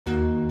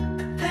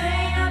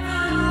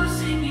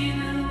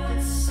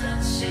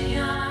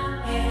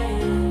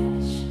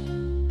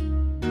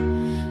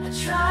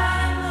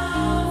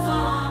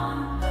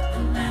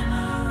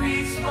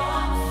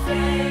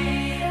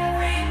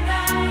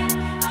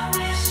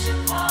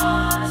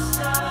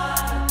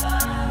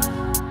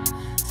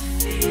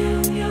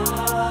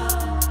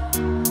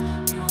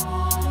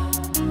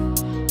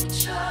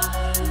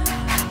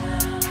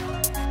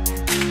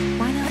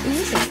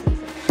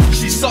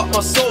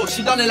my soul.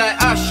 She done it like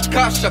Ash,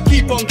 Cash. I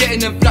keep on getting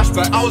them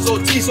flashbacks. I was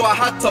OT, so I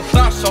had to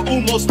bash. I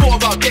almost thought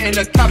about getting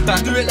a cab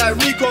back. Do it like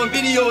Rico on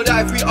video,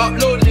 that if we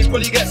upload it,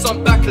 probably get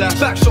some backlash.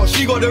 Backshot,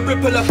 she got the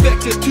ripple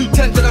effect. It's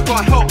 210 and I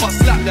can't help but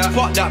slap that.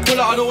 Fuck that,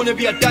 pull out, I don't wanna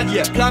be a dad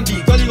yet. Plan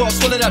B, girl, you gotta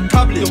swallow that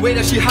tablet. The way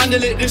that she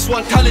handle it, this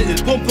one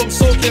talented. Pump,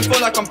 soaking,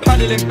 feel like I'm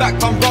paddling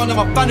back. I'm round, I'm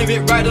a fan of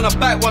it. Ride on a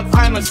bike one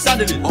time and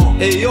saddle it.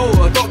 Hey yo,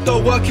 a doctor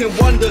working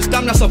wonders.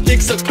 Damn, that's a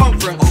big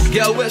circumference.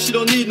 Get her wet, she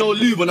don't need no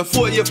lube. On the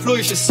 40th floor,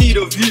 you should see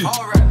the view.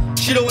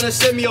 She don't wanna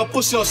send me a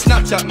pussy on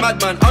Snapchat,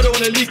 madman. I don't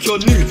wanna leak your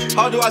nude.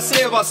 How do I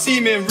say if I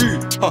seem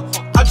rude?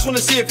 I just wanna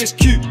see if it's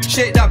cute.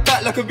 Shake that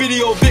back like a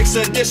video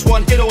vixen. This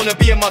one here don't wanna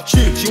be in my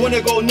tune. She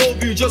wanna go no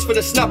view just for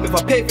the snap. If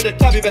I pay for the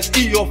tab, you best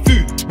eat your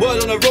food.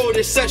 Word on the road,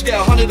 this search, get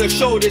 100 to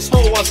show. This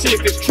whole one, see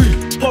if it's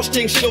true. Posh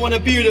thing, she don't wanna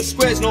be with the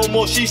squares no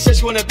more. She said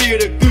she wanna be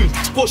with the goons.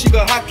 Thought she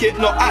could hack it,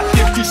 not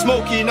active. Too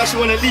smoky, now she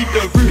wanna leave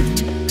the room.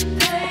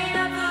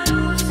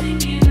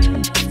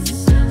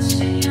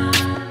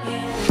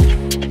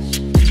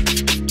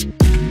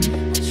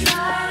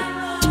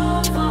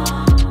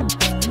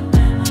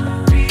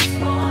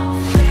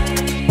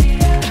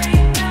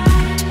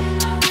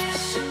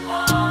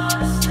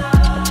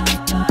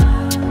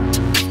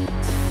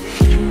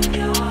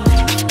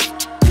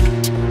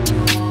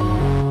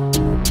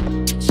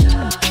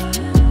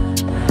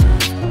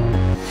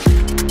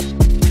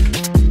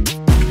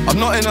 I'm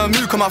not in a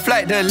mood cause my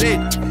flight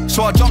delayed,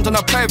 so I jumped on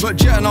a private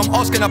jet and I'm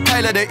asking a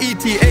pilot the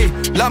ETA.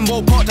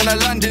 Lambo parked on a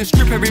landing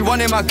strip,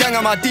 everyone in my gang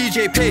and my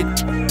DJ paid.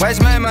 Why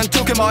is my man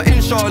talking about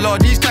inshallah?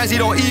 These guys he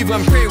don't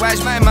even pray. Why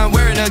is my man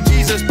wearing a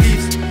Jesus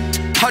piece?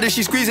 How did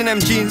she squeeze in them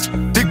jeans?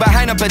 Big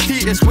behind a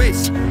petite's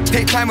waist.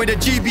 Take time with the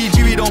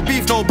GBG, we don't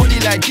beef nobody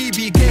like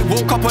GBK.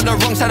 Woke up on the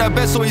wrong side of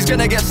bed, so he's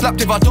gonna get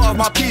slapped if I don't have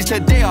my peace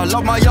today. I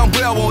love my young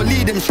boy, I won't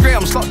lead him straight.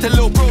 I'm stuck to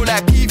little bro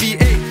like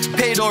PVA.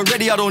 Paid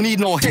already, I don't need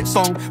no hit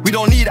song. We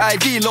don't need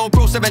ID, low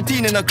bro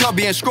 17 in the club,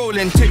 he ain't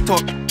scrolling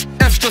TikTok.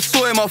 F's just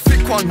saw him, I'll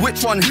flick one.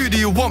 Which one? Who do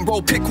you want,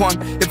 bro? Pick one.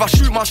 If I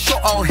shoot my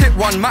shot, I'll hit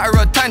one. Matter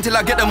of time till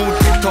I get them all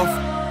ticked off.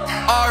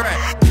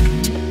 Alright.